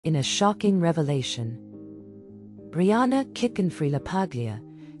In a shocking revelation, Brianna Chickenfry LaPaglia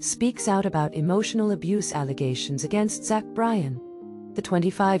speaks out about emotional abuse allegations against Zach Bryan. The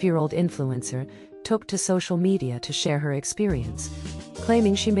 25-year-old influencer took to social media to share her experience,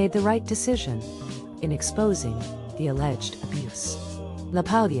 claiming she made the right decision in exposing the alleged abuse.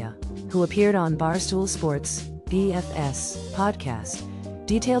 LaPaglia, who appeared on Barstool Sports' BFFs podcast,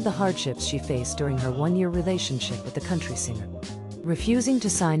 detailed the hardships she faced during her one-year relationship with the country singer. Refusing to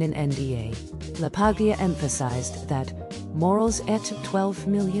sign an NDA, LaPaglia emphasized that morals et 12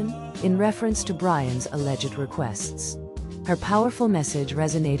 million in reference to Bryan's alleged requests. Her powerful message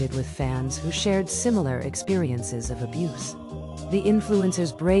resonated with fans who shared similar experiences of abuse. The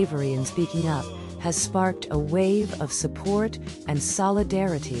influencer's bravery in speaking up has sparked a wave of support and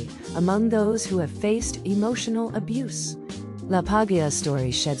solidarity among those who have faced emotional abuse. LaPaglia's story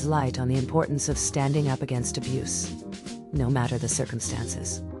sheds light on the importance of standing up against abuse, no matter the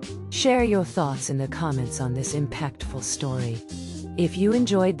circumstances. Share your thoughts in the comments on this impactful story. If you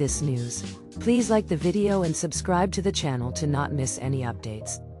enjoyed this news, please like the video and subscribe to the channel to not miss any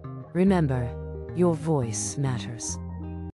updates. Remember, your voice matters.